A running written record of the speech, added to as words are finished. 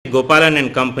Gopalan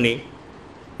and Company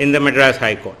in the Madras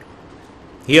High Court.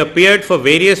 He appeared for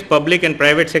various public and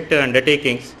private sector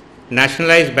undertakings,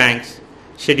 nationalized banks,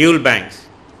 scheduled banks.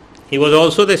 He was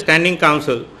also the standing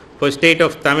counsel for State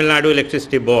of Tamil Nadu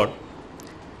Electricity Board.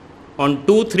 On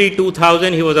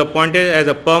 2/3/2000, he was appointed as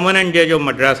a permanent judge of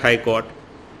Madras High Court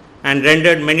and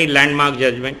rendered many landmark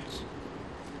judgments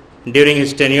during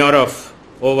his tenure of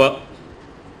over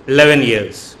 11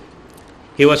 years.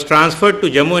 He was transferred to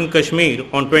Jammu and Kashmir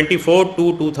on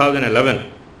 24/2/2011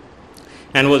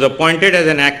 and was appointed as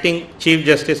an acting Chief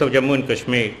Justice of Jammu and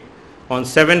Kashmir on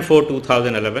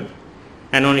 7/4/2011,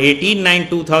 and on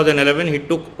 18/9/2011 he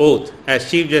took oath as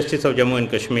Chief Justice of Jammu and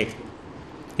Kashmir.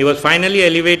 He was finally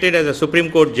elevated as a Supreme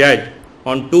Court judge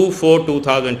on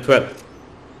 2/4/2012.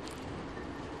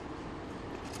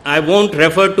 I won't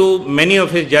refer to many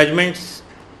of his judgments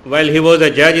while he was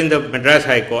a judge in the Madras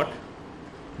High Court,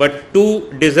 but two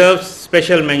deserves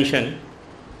special mention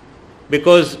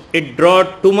because it drew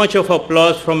too much of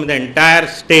applause from the entire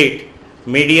state,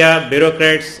 media,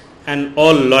 bureaucrats and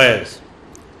all lawyers.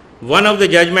 One of the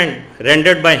judgments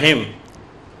rendered by him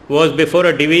was before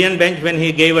a division bench when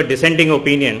he gave a dissenting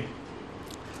opinion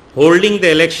holding the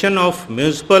election of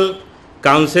municipal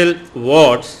council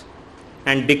wards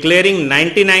and declaring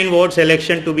 99 wards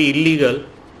election to be illegal,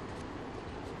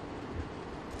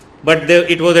 but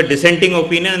it was a dissenting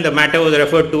opinion and the matter was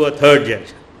referred to a third judge.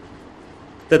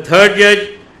 The third judge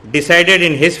decided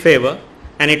in his favor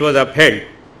and it was upheld,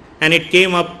 and it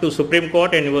came up to Supreme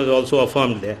Court and it was also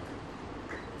affirmed there.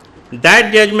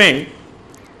 That judgment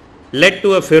led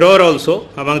to a furor also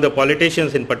among the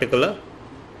politicians in particular,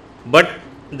 but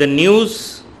the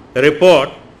news report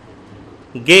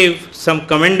gave some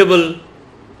commendable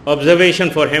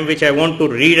observation for him which I want to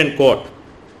read and quote.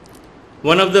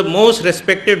 One of the most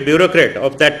respected bureaucrat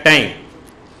of that time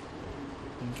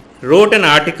wrote an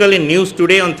article in News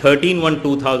Today on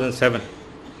 13/1/2007,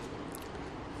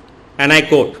 and I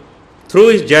quote, "Through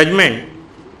his judgment,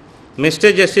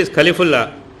 Mr. Justice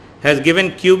Kalifullaa has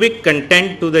given cubic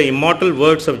content to the immortal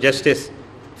words of Justice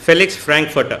Felix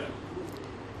Frankfurter.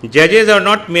 Judges are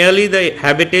not merely the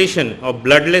habitation of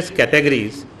bloodless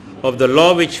categories of the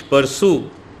law which pursue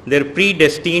their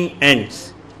predestined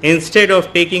ends. Instead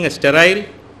of taking a sterile,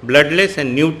 bloodless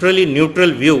and neutrally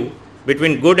neutral view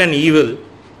between good and evil,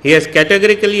 he has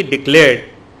categorically declared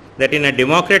that in a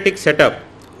democratic setup,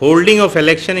 holding of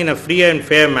election in a free and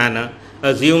fair manner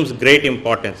assumes great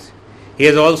importance. He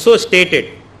has also stated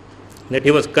that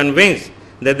he was convinced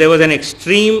that there was an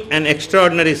extreme and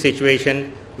extraordinary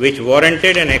situation which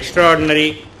warranted an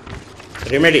extraordinary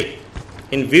remedy.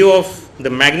 In view of the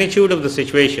magnitude of the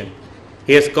situation,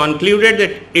 he has concluded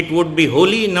that it would be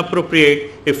wholly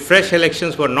inappropriate if fresh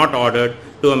elections were not ordered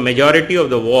to a majority of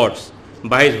the wards.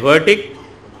 By his verdict,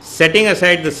 setting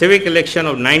aside the civic election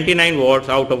of 99 wards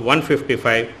out of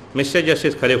 155, Mr.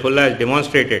 Justice Kalifullaa has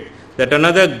demonstrated that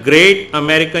another great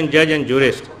American judge and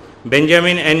jurist,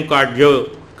 Benjamin N.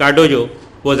 Cardozo,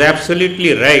 was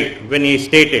absolutely right when he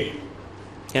stated,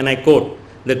 and I quote,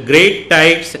 "The great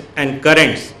tides and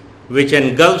currents which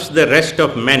engulfs the rest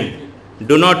of men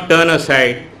do not turn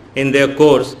aside in their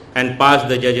course and pass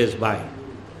the judges by."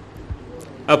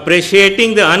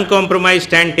 Appreciating the uncompromised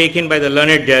stand taken by the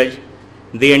learned judge,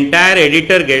 the entire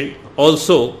editor guild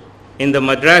also in the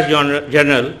Madras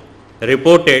Journal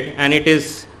reported, and it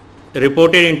is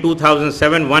reported in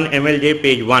 2007 1 MLJ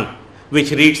page 1,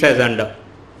 which reads as under: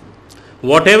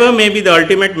 "Whatever may be the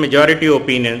ultimate majority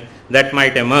opinion that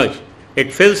might emerge,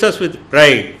 it fills us with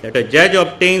pride that a judge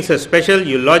obtains a special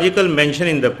eulogical mention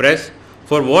in the press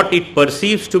for what it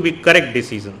perceives to be correct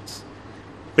decisions.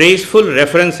 Praiseful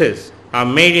references are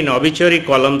made in obituary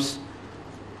columns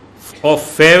of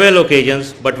farewell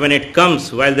occasions, but when it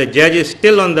comes while the judge is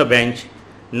still on the bench,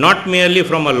 not merely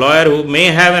from a lawyer who may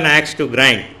have an axe to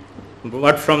grind,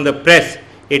 but from the press,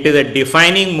 it is a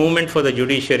defining moment for the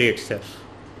judiciary itself."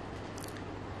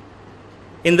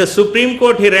 In the Supreme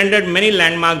Court, he rendered many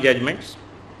landmark judgments,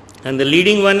 and the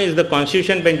leading one is the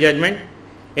Constitution Bench judgment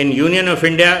in Union of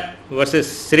India versus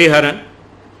Sriharan,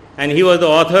 and he was the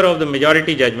author of the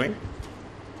majority judgment.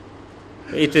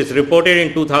 It is reported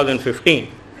in 2015.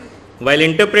 While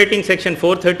interpreting section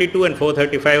 432 and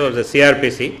 435 of the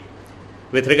CRPC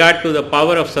with regard to the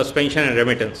power of suspension and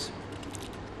remittance,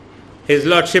 His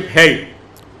Lordship held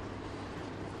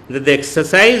that the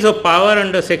exercise of power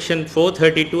under section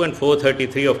 432 and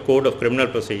 433 of Code of Criminal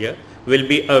Procedure will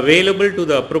be available to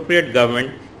the appropriate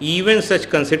government even such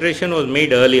consideration was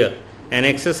made earlier and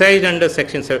exercised under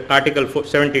section article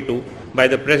 72 by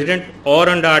the President or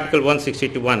under article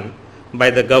 161 by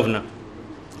the Governor.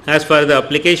 As far as the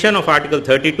application of article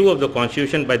 32 of the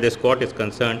Constitution by this court is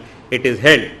concerned, it is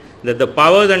held that the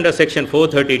powers under section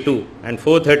 432 and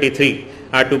 433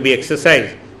 are to be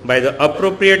exercised by the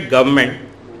appropriate government,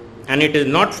 and it is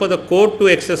not for the court to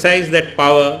exercise that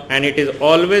power, and it is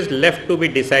always left to be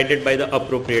decided by the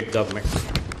appropriate government.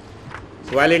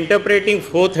 So while interpreting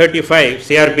 435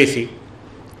 CRPC,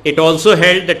 it also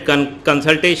held that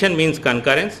consultation means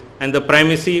concurrence and the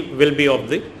primacy will be of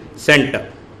the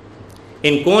center.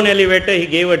 In Cone Elevator, he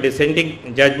gave a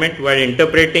dissenting judgment while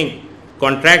interpreting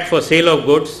contract for sale of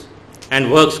goods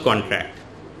and works contract.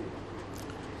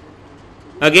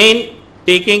 Again,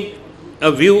 taking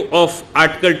a view of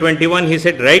Article 21, he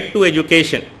said right to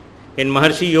education in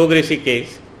Maharshi Yoga Rishi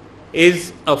case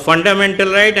is a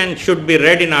fundamental right and should be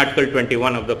read in Article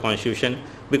 21 of the Constitution,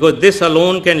 because this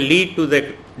alone can lead to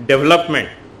the development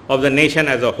of the nation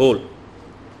as a whole.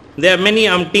 There are many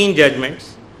umpteen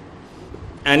judgments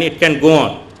and it can go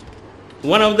on.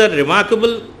 One of the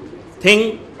remarkable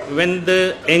thing, when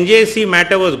the NJC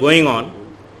matter was going on,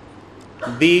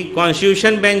 the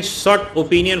Constitution bench sought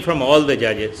opinion from all the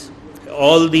judges,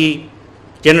 all the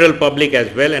general public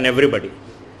as well, and everybody.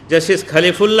 Justice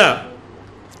Khalifullah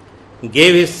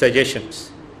gave his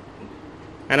suggestions,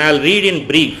 and I'll read in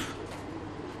brief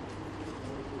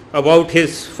about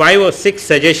his 5 or 6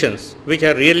 suggestions which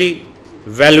are really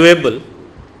valuable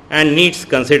and needs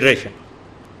consideration.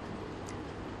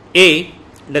 A.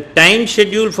 The time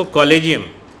schedule for collegium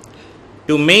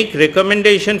to make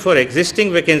recommendation for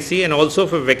existing vacancy and also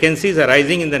for vacancies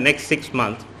arising in the next 6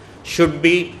 months should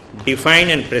be defined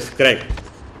and prescribed.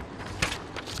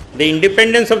 The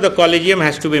independence of the collegium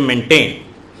has to be maintained,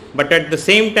 but at the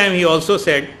same time he also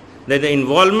said that the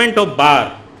involvement of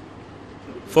bar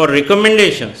for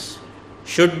recommendations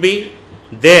should be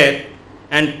there,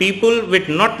 and people with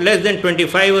not less than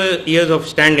 25 years of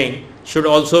standing should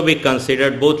also be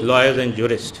considered, both lawyers and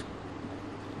jurists.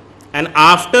 And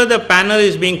after the panel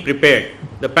is being prepared,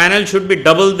 the panel should be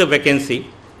double the vacancy.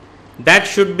 That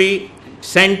should be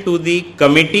sent to the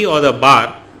committee or the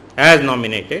bar as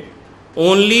nominated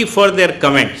only for their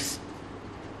comments.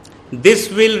 This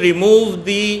will remove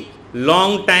the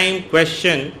long time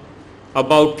question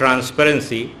about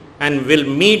transparency and will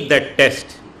meet that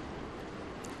test.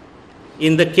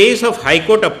 In the case of High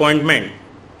Court appointment,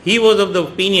 he was of the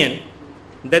opinion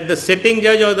that the sitting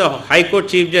judge or the High Court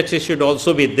Chief Justice should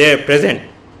also be there present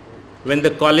when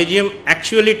the collegium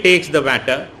actually takes the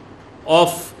matter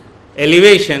of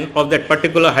elevation of that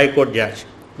particular High Court judge,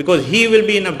 because he will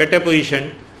be in a better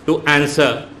position to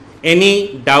answer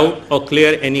any doubt or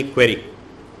clear any query.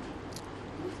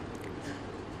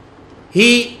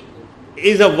 He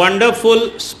is a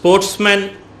wonderful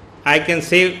sportsman, I can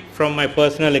say from my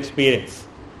personal experience.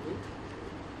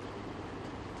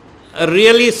 A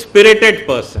really spirited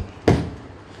person.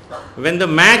 When the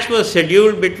match was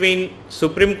scheduled between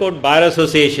Supreme Court Bar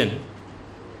Association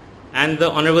and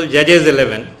the Honorable Judges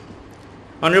 11,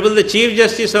 Honorable the Chief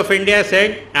Justice of India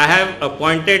said, I have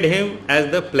appointed him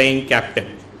as the playing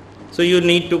captain. So you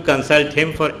need to consult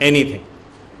him for anything.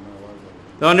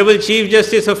 The Honorable Chief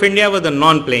Justice of India was the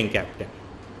non-playing captain.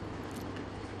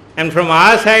 And from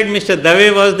our side, Mr.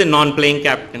 Dave was the non-playing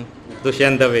captain,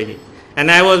 Dushyant Daveji. And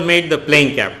I was made the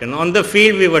playing captain. On the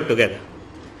field, we were together.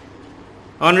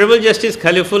 Honorable Justice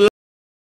Khalifullah